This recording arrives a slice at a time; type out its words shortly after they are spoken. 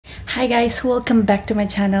Hi guys, welcome back to my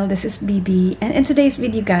channel. This is BB, and in today's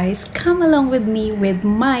video guys, come along with me with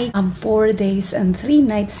my 4 days and 3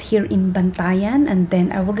 nights here in Bantayan, and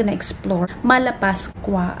then I will gonna explore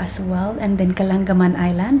Malapascua as well, and then Kalangaman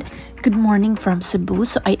Island. Good morning from Cebu.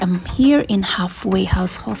 So I am here in Halfway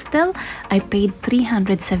House Hostel. I paid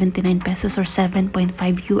 379 pesos or 7.5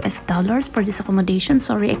 US dollars for this accommodation.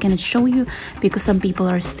 Sorry, I cannot show you because some people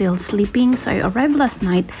are still sleeping. So I arrived last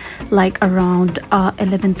night like around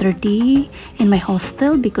 11:30 in my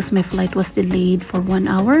hostel because my flight was delayed for 1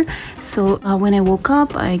 hour. So when I woke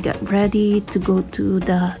up, I got ready to go to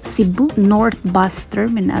the Cebu North Bus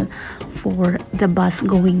Terminal for the bus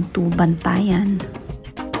going to Bantayan.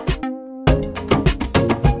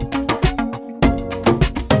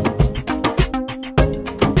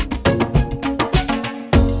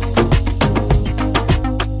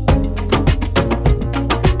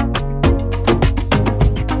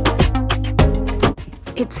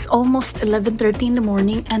 It's almost 11:30 in the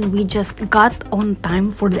morning and we just got on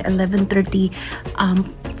time for the 11:30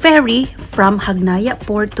 ferry from Hagnaya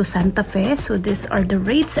Port to Santa Fe. So these are the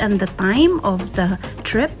rates and the time of the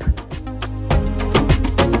trip.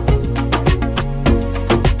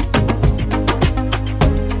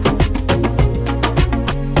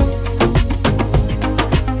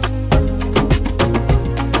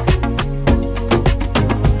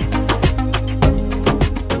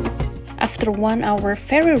 After 1 hour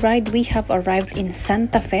ferry ride, we have arrived in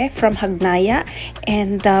Santa Fe from Hagnaya,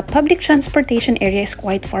 and the public transportation area is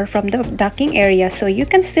quite far from the docking area, so you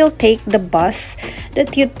can still take the bus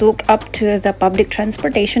that you took up to the public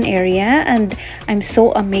transportation area. And I'm so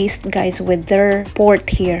amazed guys with their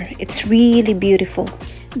port here. It's really beautiful.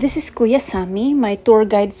 This is Kuya Sami, my tour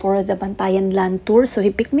guide for the Bantayan land tour. So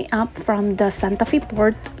he picked me up from the Santa Fe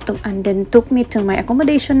port and then took me to my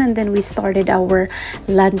accommodation, and then we started our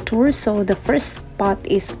land tour. So the first spot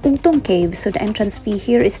is Utong Cave. So the entrance fee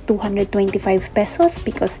here is 225 pesos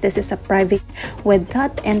because this is a private. With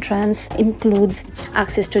that, entrance includes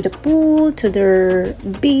access to the pool, to their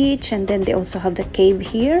beach, and then they also have the cave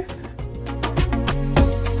here.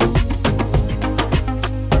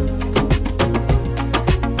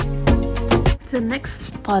 The next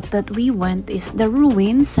spot that we went is the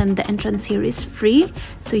ruins, and the entrance here is free,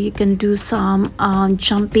 so you can do some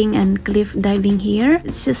jumping and cliff diving here.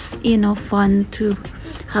 It's just, you know, fun to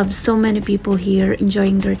have so many people here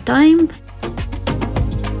enjoying their time.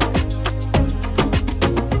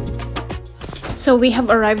 So we have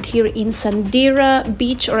arrived here in Sandira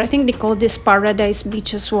Beach, or I think they call this Paradise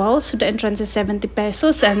Beach as well. So the entrance is 70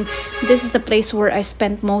 pesos, and this is the place where I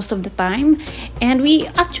spent most of the time. And we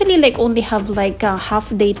actually only have like a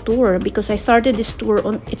half-day tour because I started this tour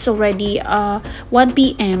on, it's already 1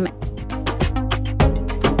 p.m.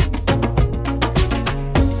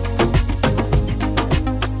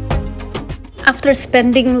 After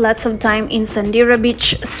spending lots of time in Sandira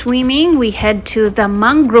Beach swimming, we head to the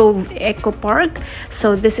Mangrove Eco Park.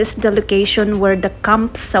 So this is the location where the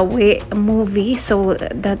Camp Sawe movie, so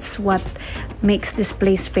that's what makes this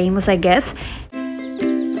place famous, I guess.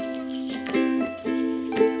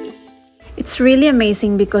 It's really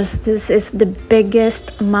amazing because this is the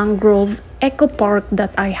biggest mangrove eco park that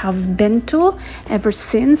I have been to ever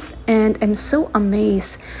since, and I'm so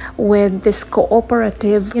amazed with this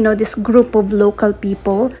cooperative, you know, this group of local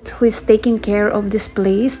people who is taking care of this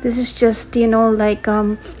place. This is just, you know, like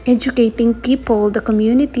educating people, the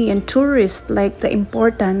community and tourists, like the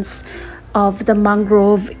importance of the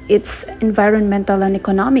mangrove, its environmental and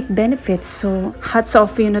economic benefits. So hats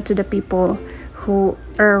off, you know, to the people who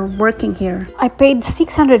are working here. I paid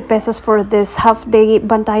 600 pesos for this half-day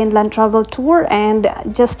Bantayan land travel tour, and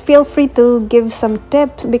just feel free to give some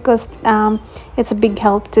tips because it's a big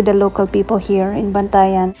help to the local people here in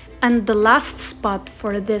Bantayan. And the last spot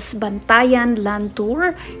for this Bantayan land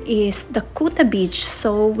tour is the Kuta Beach.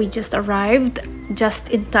 So we just arrived just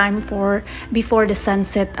in time for before the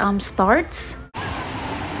sunset starts.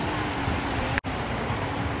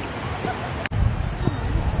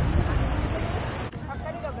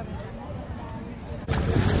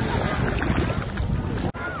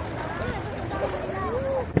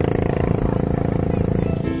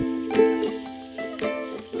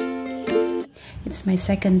 It's my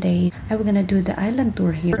second day. I'm gonna do the island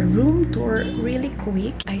tour here. Room tour really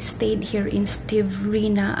quick. I stayed here in Steve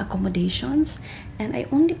Rina accommodations, and I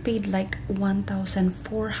only paid like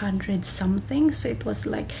 1,400 something, so it was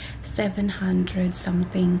like 700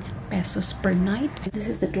 something pesos per night. This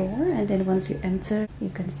is the door, and then once you enter, you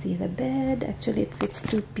can see the bed. Actually, it fits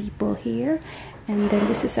 2 people here. And then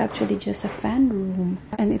this is actually just a fan room,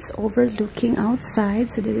 and it's overlooking outside.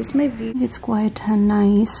 So this is my view. It's quite a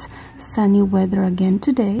nice sunny weather again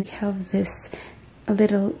today. We have this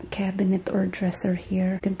little cabinet or dresser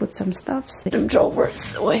here. You can put some stuffs, little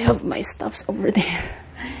drawers. So I have my stuffs over there.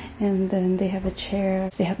 And then they have a chair.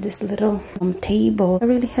 They have this little table. I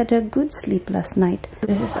really had a good sleep last night.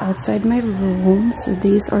 This is outside my room. So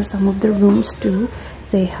these are some of the rooms too.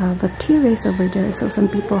 They have a terrace over there. So some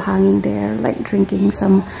people hanging there, like drinking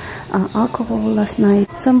some alcohol last night.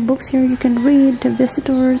 Some books here you can read to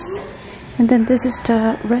visitors. And then this is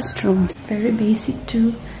the restroom. Very basic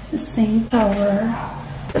too. The same shower.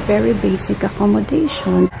 It's a very basic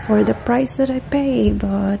accommodation for the price that I pay,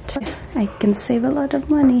 but I can save a lot of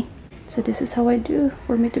money. So this is how I do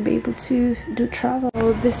for me to be able to do travel.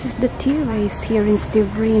 So this is the terrace here in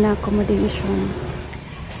Stivrina accommodation.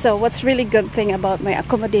 So what's really good thing about my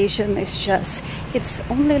accommodation is just it's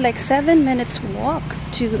only like 7 minutes walk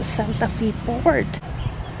to Santa Fe Port.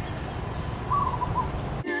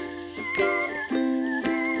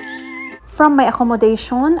 From my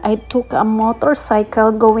accommodation, I took a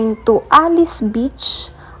motorcycle going to Alice Beach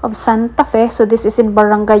of Santa Fe. So this is in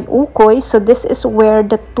Barangay Ucoy. So this is where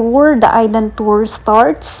the tour, the island tour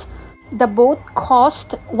starts. The boat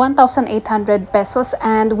cost 1,800 pesos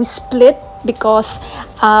and we split because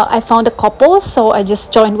I found a couple. So I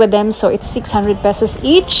just joined with them. So it's 600 pesos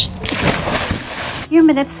each. Few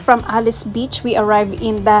minutes from Alice Beach, we arrived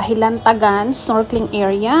in the Hilantagan snorkeling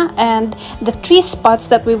area, and the 3 spots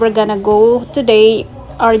that we were gonna go today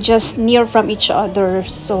are just near from each other,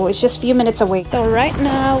 so it's just few minutes away. So right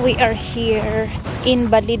now we are here in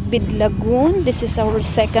Balidbid Lagoon. This is our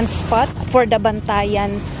second spot for the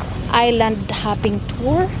Bantayan island hopping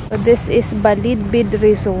tour. So this is Balidbid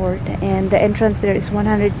Resort, and the entrance there is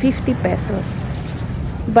 150 pesos,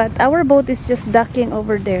 but our boat is just docking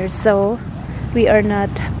over there, so we are not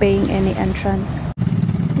paying any entrance.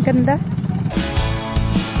 Ganda.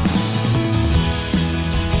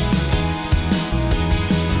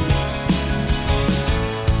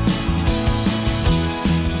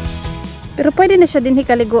 Pero pwede na siya din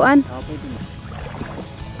hikaliguan.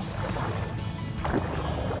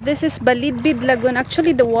 This is Balidbid Lagoon.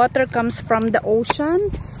 Actually, the water comes from the ocean.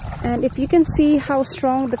 And if you can see how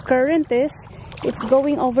strong the current is, it's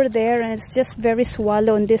going over there and it's just very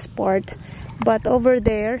shallow in this part. But over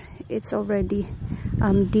there, it's already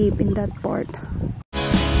deep in that part.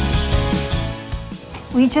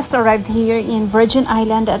 We just arrived here in Virgin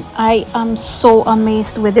Island and I am so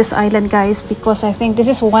amazed with this island, guys, because I think this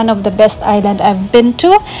is one of the best island I've been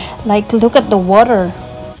to. Like, look at the water.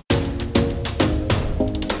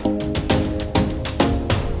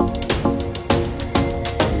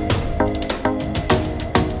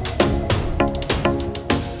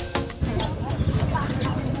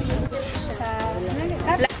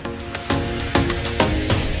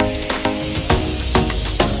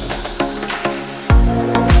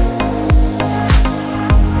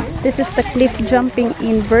 This is the cliff jumping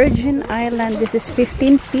in Virgin Island. This is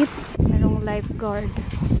 15 feet. Merong lifeguard.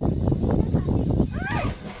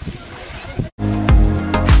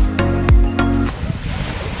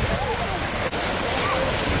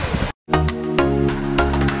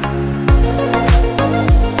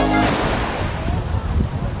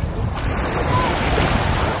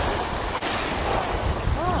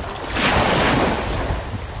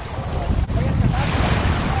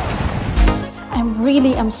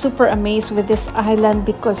 I'm super amazed with this island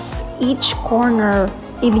because each corner,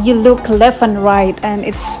 if you look left and right, and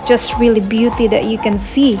it's just really beauty that you can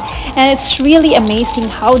see, and it's really amazing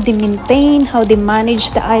how they maintain, how they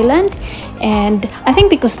manage the island. And I think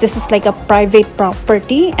because this is like a private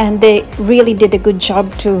property and they really did a good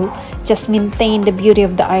job to just maintain the beauty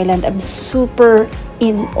of the island. I'm super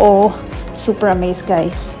in awe, super amazed,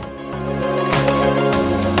 guys.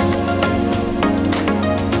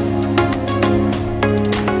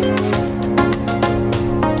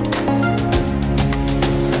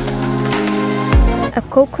 A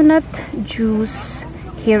coconut juice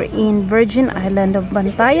here in Virgin Island of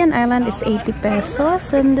Bantayan Island is 80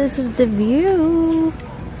 pesos, and this is the view.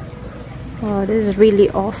 Oh, this is really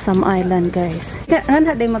awesome island, guys.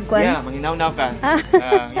 Ano day magkuan? Yeah, manginaw-naw ka.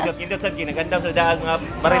 Indot sad ginaganda sa daag mga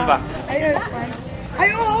baril ba?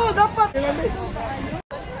 Ay, oo, dapat.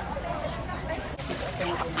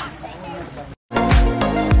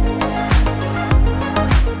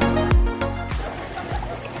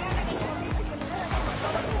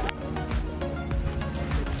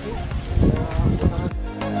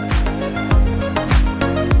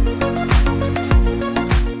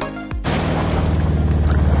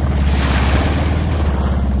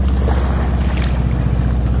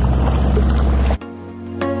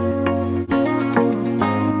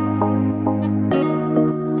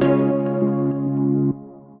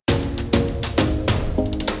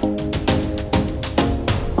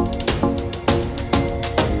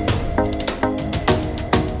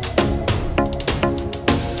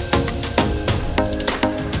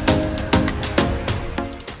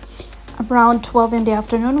 Around 12 in the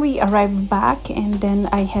afternoon, we arrived back, and then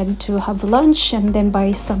I had to have lunch and then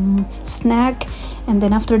buy some snack. And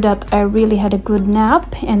then after that, I really had a good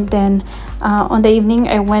nap. And then on the evening,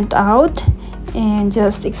 I went out and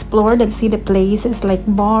just explored and see the places like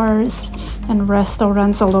bars and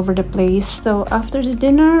restaurants all over the place. So after the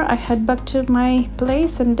dinner, I head back to my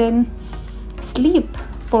place and then sleep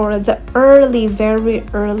for the very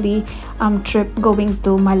early trip going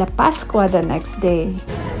to Malapascua the next day.